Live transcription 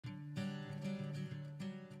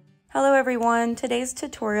Hello everyone, today's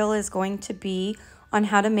tutorial is going to be on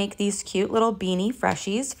how to make these cute little beanie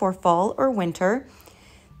freshies for fall or winter.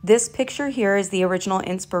 This picture here is the original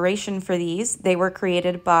inspiration for these. They were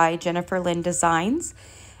created by Jennifer Lynn Designs,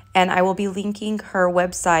 and I will be linking her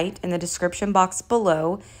website in the description box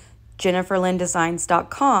below,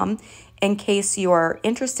 jenniferlynndesigns.com. In case you are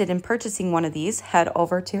interested in purchasing one of these, head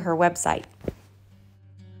over to her website.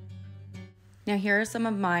 Now here are some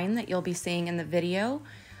of mine that you'll be seeing in the video.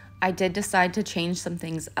 I did decide to change some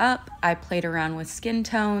things up. I played around with skin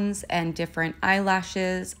tones and different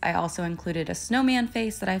eyelashes. I also included a snowman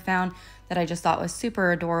face that I found that I just thought was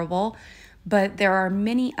super adorable. But there are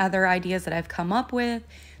many other ideas that I've come up with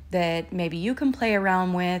that maybe you can play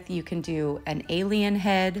around with. You can do an alien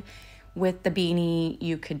head with the beanie.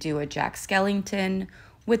 You could do a Jack Skellington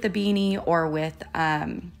with the beanie, or with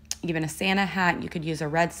even a Santa hat. You could use a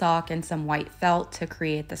red sock and some white felt to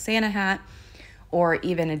create the Santa hat, or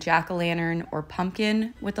even a jack-o'-lantern or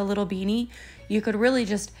pumpkin with a little beanie. You could really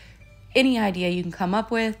just, any idea you can come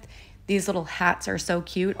up with. These little hats are so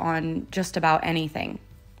cute on just about anything.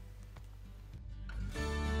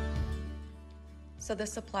 So the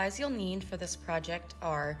supplies you'll need for this project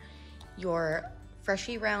are your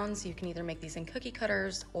Freshie rounds. You can either make these in cookie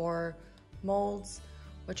cutters or molds,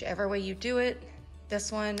 whichever way you do it.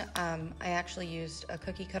 This one I actually used a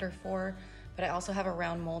cookie cutter for, but I also have a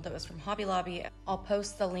round mold that was from Hobby Lobby. I'll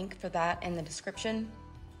post the link for that in the description.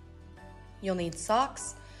 You'll need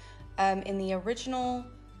socks. In the original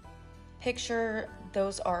picture,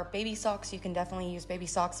 those are baby socks. You can definitely use baby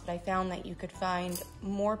socks, but I found that you could find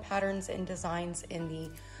more patterns and designs in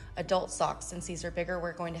the adult socks. Since these are bigger,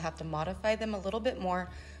 we're going to have to modify them a little bit more.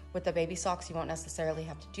 With the baby socks, you won't necessarily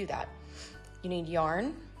have to do that. You need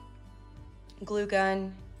yarn, glue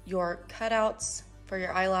gun, your cutouts for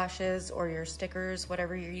your eyelashes or your stickers,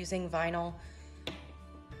 whatever you're using, vinyl,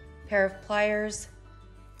 pair of pliers,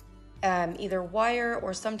 either wire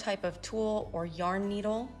or some type of tool or yarn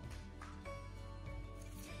needle.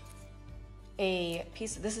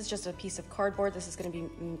 This is just a piece of cardboard. This is going to be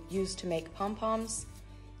used to make pom-poms,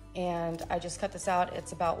 and I just cut this out.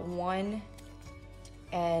 It's about 1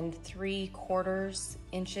 3/4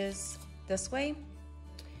 inches this way.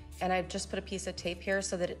 And I've just put a piece of tape here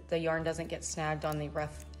so that the yarn doesn't get snagged on the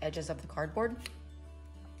rough edges of the cardboard.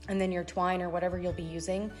 And then your twine or whatever you'll be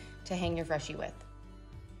using to hang your Freshie with.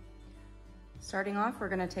 Starting off, we're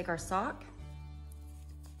gonna take our sock,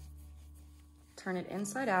 turn it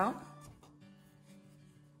inside out.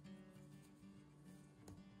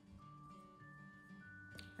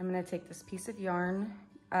 I'm gonna take this piece of yarn.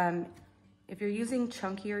 If you're using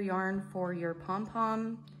chunkier yarn for your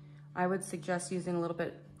pom-pom, I would suggest using a little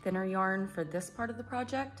bit thinner yarn for this part of the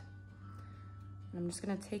project. And I'm just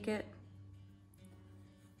gonna take it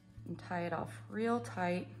and tie it off real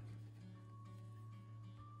tight.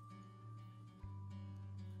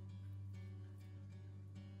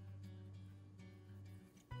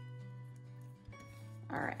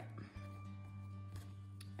 All right.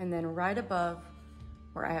 And then right above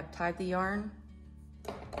where I have tied the yarn,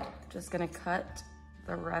 just gonna cut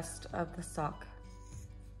the rest of the sock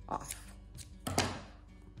off.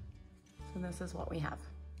 So this is what we have.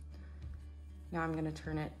 Now I'm gonna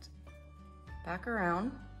turn it back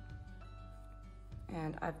around,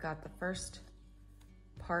 and I've got the first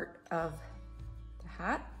part of the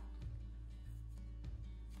hat.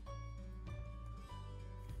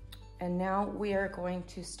 And now we are going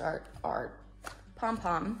to start our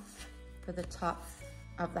pom-pom for the top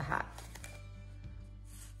of the hat.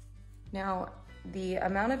 Now, the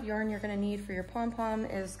amount of yarn you're gonna need for your pom-pom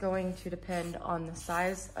is going to depend on the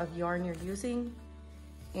size of yarn you're using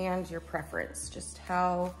and your preference, just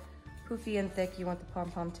how poofy and thick you want the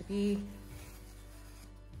pom-pom to be.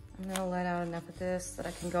 I'm gonna let out enough of this that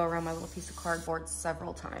I can go around my little piece of cardboard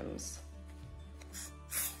several times.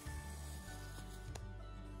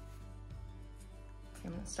 Okay,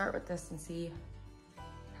 I'm gonna start with this and see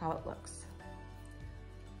how it looks.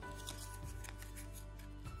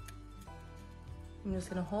 I'm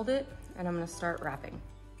just gonna hold it and I'm gonna start wrapping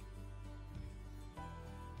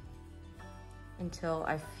until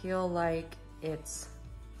I feel like it's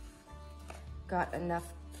got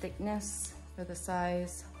enough thickness for the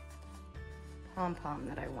size pom-pom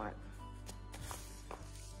that I want.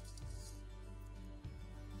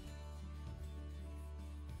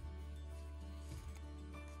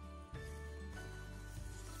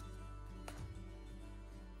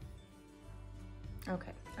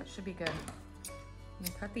 Okay, that should be good. I'm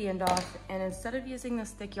gonna cut the end off, and instead of using this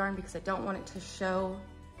thick yarn, because I don't want it to show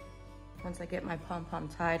once I get my pom-pom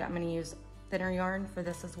tied, I'm gonna use thinner yarn for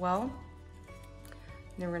this as well. And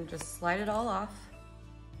then we're gonna just slide it all off.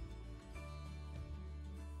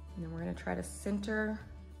 And then we're gonna try to center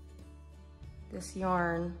this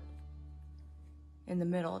yarn in the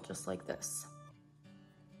middle, just like this.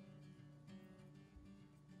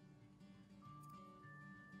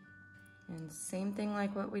 And same thing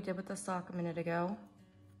like what we did with the sock a minute ago.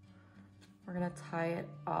 We're gonna tie it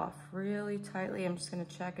off really tightly. I'm just gonna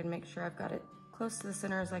check and make sure I've got it close to the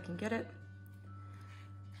center as I can get it.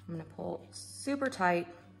 I'm gonna pull super tight.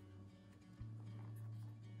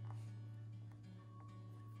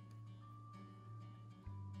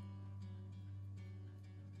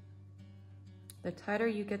 The tighter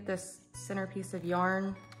you get this center piece of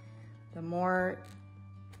yarn, the more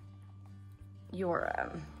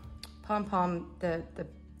your pom-pom, the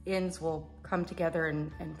ends will come together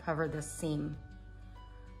and cover this seam.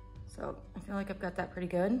 So I feel like I've got that pretty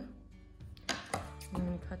good. I'm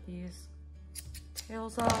gonna cut these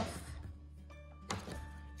tails off.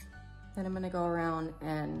 Then I'm gonna go around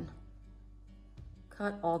and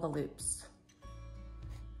cut all the loops.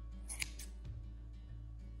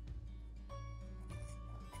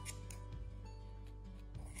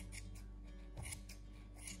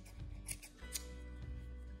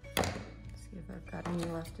 See if I've got any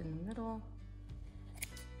left in the middle.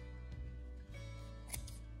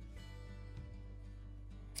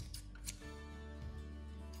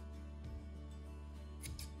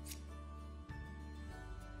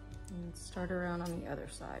 And start around on the other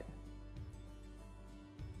side.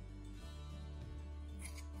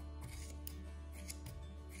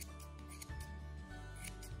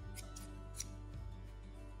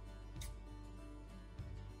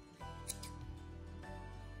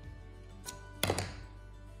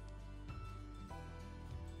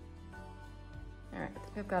 All right, I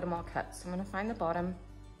think I've got them all cut. So I'm gonna find the bottom.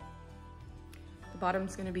 The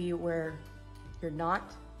bottom's gonna be where your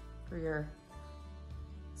knot for your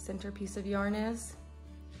center piece of yarn is.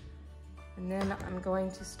 And then I'm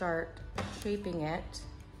going to start shaping it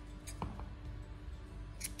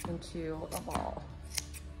into a ball.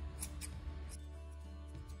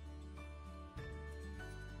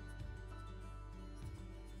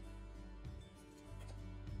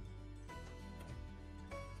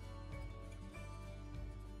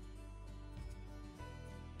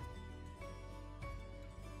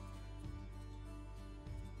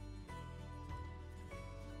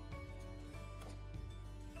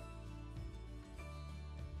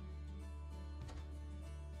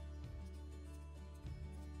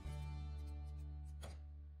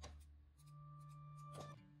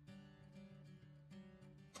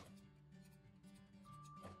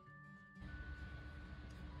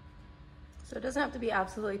 So it doesn't have to be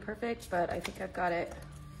absolutely perfect, but I think I've got it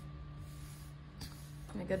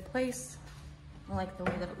in a good place. I like the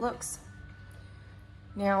way that it looks.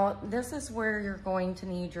 Now, this is where you're going to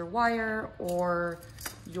need your wire or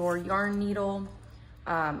your yarn needle.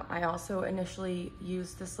 I also initially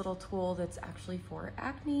used this little tool that's actually for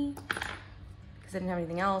acne because I didn't have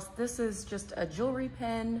anything else. This is just a jewelry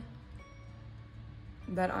pin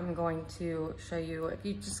that I'm going to show you. If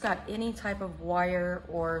you just got any type of wire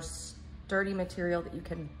or sturdy material that you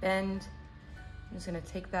can bend, I'm just gonna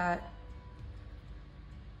take that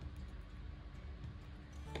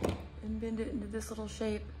and bend it into this little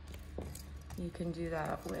shape. You can do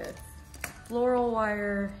that with floral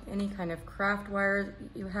wire, any kind of craft wire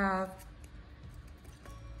that you have.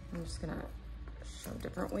 I'm just gonna show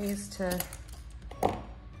different ways to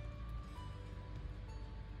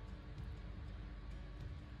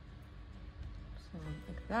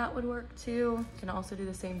like that would work too. You can also do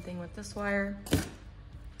the same thing with this wire.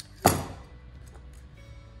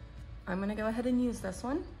 I'm gonna go ahead and use this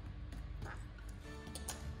one.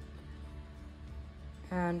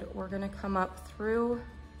 And we're gonna come up through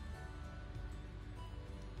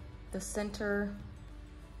the center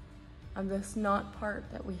of this knot part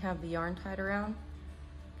that we have the yarn tied around.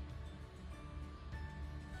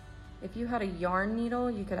 If you had a yarn needle,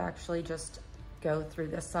 you could actually just go through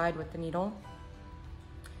this side with the needle.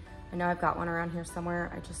 I know I've got one around here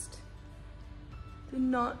somewhere. I just did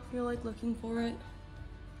not feel like looking for it.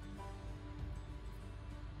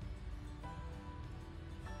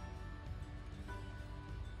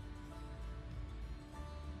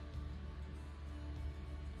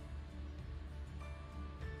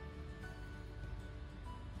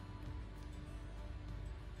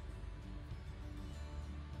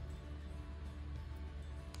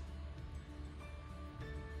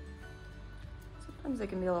 Sometimes it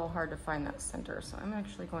can be a little hard to find that center, so I'm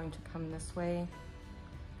actually going to come this way.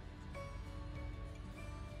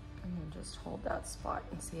 I'm gonna just hold that spot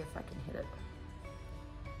and see if I can hit it.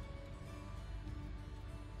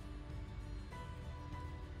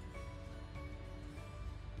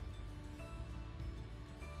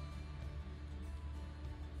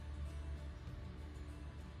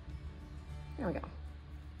 There we go.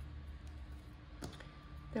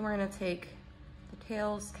 Then we're gonna take the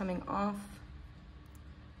tails coming off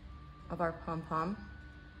of our pom-pom.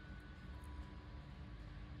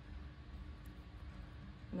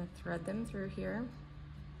 I'm gonna thread them through here.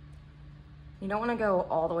 You don't wanna go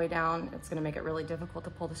all the way down. It's gonna make it really difficult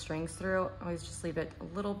to pull the strings through. Always just leave it a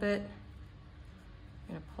little bit.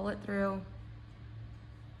 I'm gonna pull it through.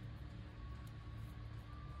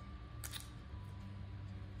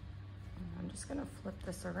 And I'm just gonna flip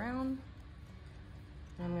this around.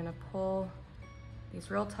 And I'm gonna pull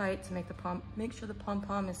these real tight to make sure the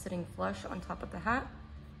pom-pom is sitting flush on top of the hat.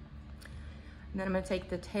 And then I'm gonna take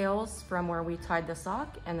the tails from where we tied the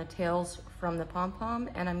sock and the tails from the pom-pom,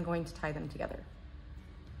 and I'm going to tie them together.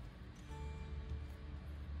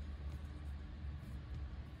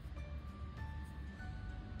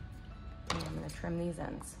 And I'm gonna trim these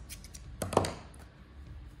ends.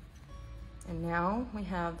 And now we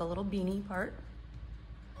have the little beanie part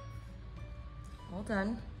all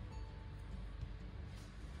done.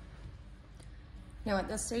 Now at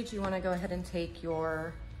this stage, you wanna go ahead and take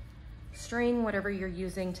your string, whatever you're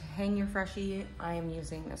using to hang your Freshie. I am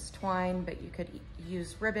using this twine, but you could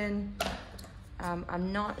use ribbon.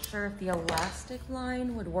 I'm not sure if the elastic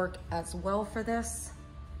line would work as well for this,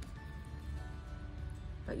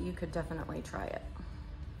 but you could definitely try it.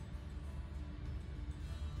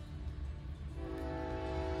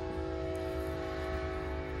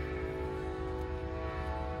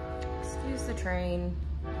 Excuse the train.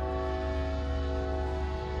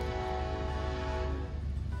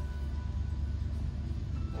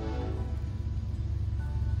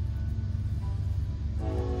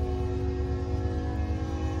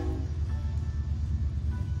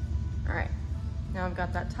 Now I've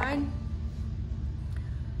got that tied.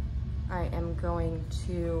 I am going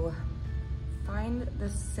to find the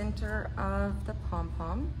center of the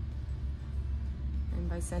pom-pom. And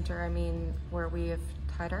by center, I mean where we have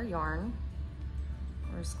tied our yarn,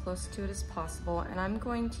 or as close to it as possible. And I'm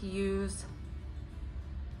going to use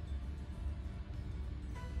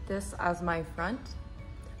this as my front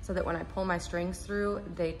so that when I pull my strings through,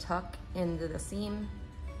 they tuck into the seam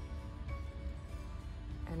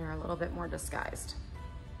and are a little bit more disguised.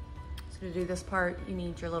 So to do this part, you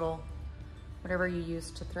need your little, whatever you use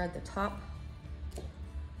to thread the top.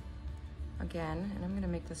 Again, and I'm gonna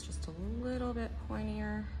make this just a little bit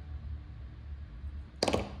pointier.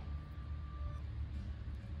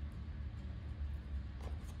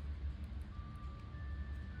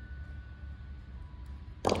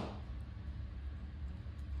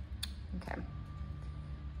 Okay,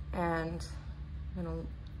 and I'm gonna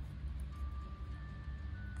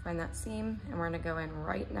find that seam, and we're gonna go in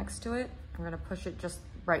right next to it. We're gonna push it just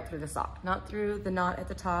right through the sock, not through the knot at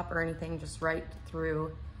the top or anything, just right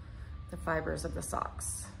through the fibers of the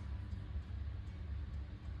socks.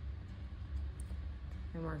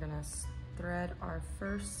 And we're gonna thread our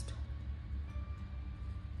first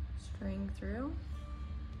string through.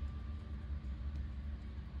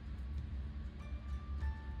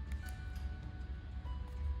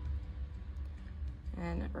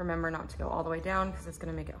 And remember not to go all the way down because it's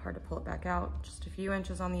gonna make it hard to pull it back out. Just a few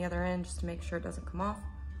inches on the other end just to make sure it doesn't come off.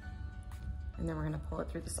 And then we're gonna pull it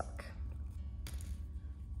through the sock.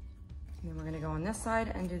 And then we're gonna go on this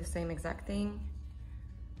side and do the same exact thing.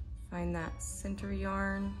 Find that center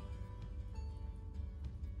yarn.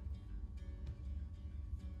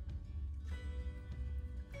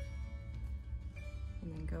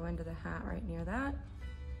 And then go into the hat right near that.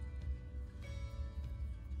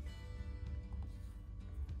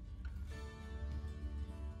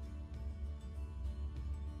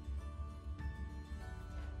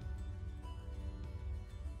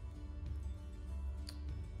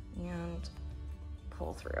 And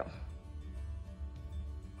pull through.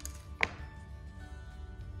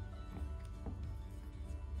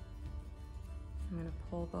 I'm gonna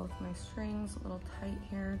pull both my strings a little tight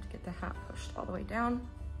here to get the hat pushed all the way down.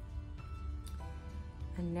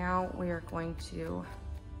 And now we are going to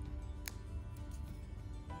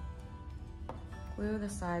glue the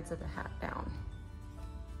sides of the hat down.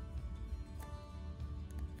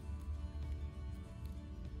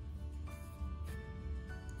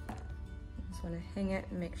 Want to hang it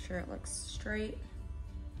and make sure it looks straight.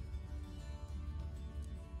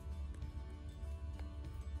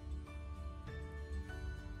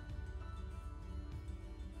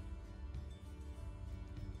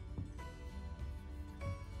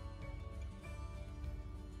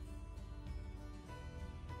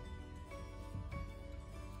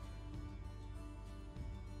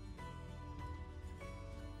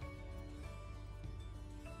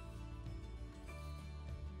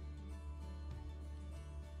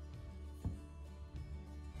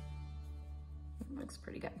 looks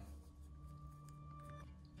pretty good.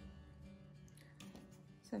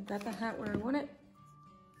 So I've got the hat where I want it.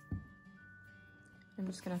 I'm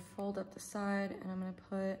just gonna fold up the side and I'm gonna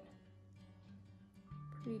put a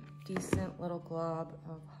pretty decent little glob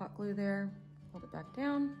of hot glue there. Hold it back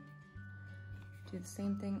down. Do the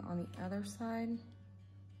same thing on the other side.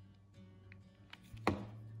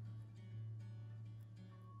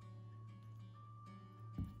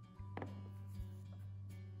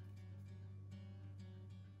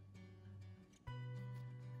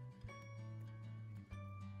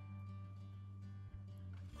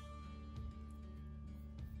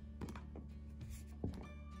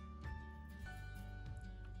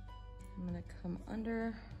 I'm gonna come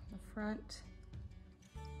under the front,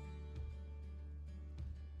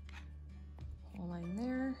 whole line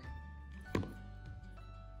there.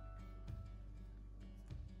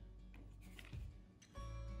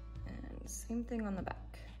 And same thing on the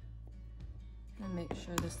back. And make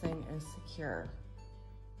sure this thing is secure.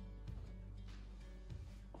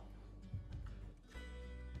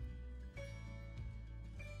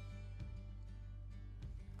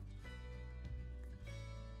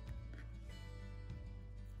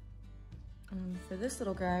 For this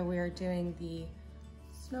little guy, we are doing the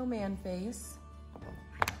snowman face.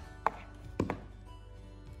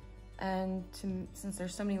 And since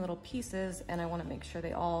there's so many little pieces and I want to make sure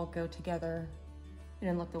they all go together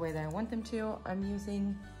and look the way that I want them to, I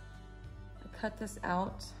cut this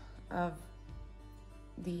out of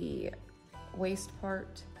the waist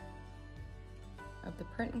part of the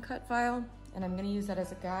print and cut file, and I'm going to use that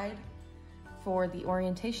as a guide for the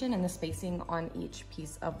orientation and the spacing on each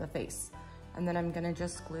piece of the face. And then I'm gonna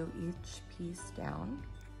just glue each piece down.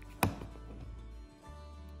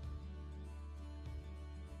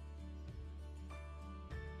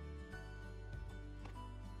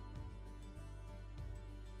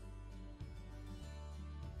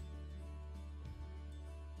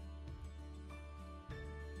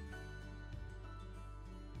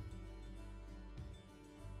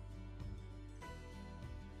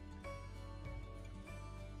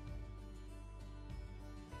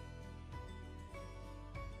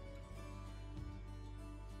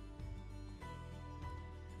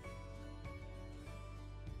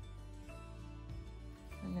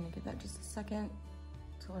 I'm gonna give that just a second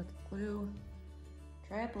to let the glue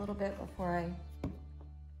dry up a little bit before I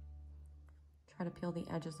try to peel the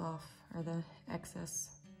edges off, or the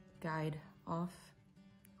excess guide off.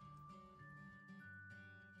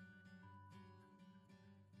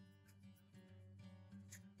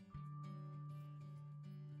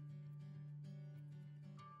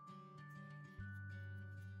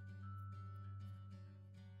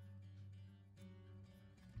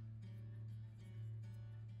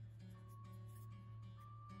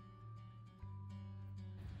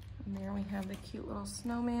 And there we have the cute little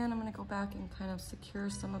snowman. I'm gonna go back and kind of secure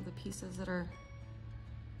some of the pieces that are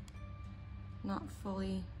not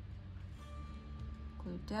fully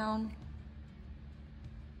glued down.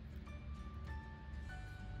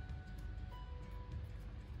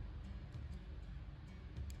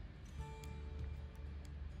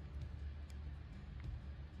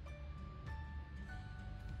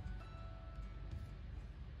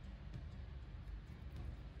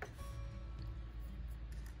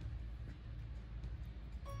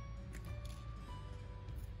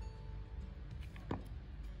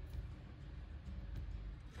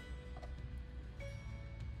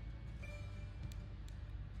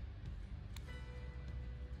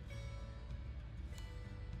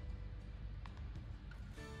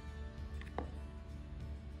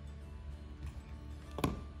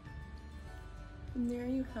 And there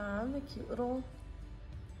you have the cute little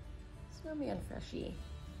snowman Freshie.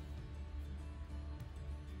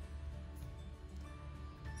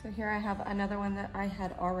 So here I have another one that I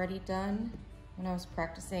had already done when I was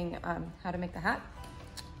practicing how to make the hat.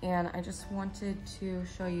 And I just wanted to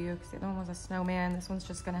show you, because the other one was a snowman. This one's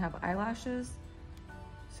just gonna have eyelashes.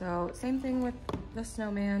 So same thing with the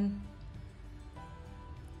snowman.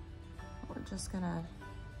 We're just gonna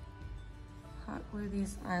hot glue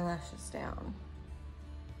these eyelashes down.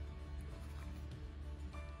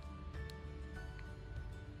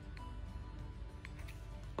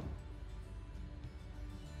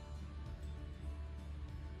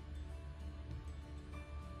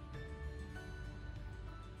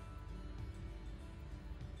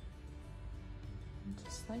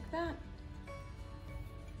 Just like that.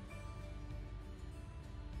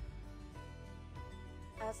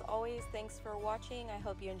 As always, thanks for watching. I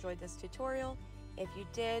hope you enjoyed this tutorial. If you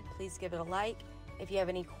did, please give it a like. If you have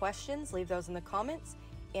any questions, leave those in the comments.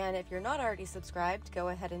 And if you're not already subscribed, go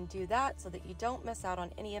ahead and do that so that you don't miss out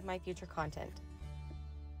on any of my future content.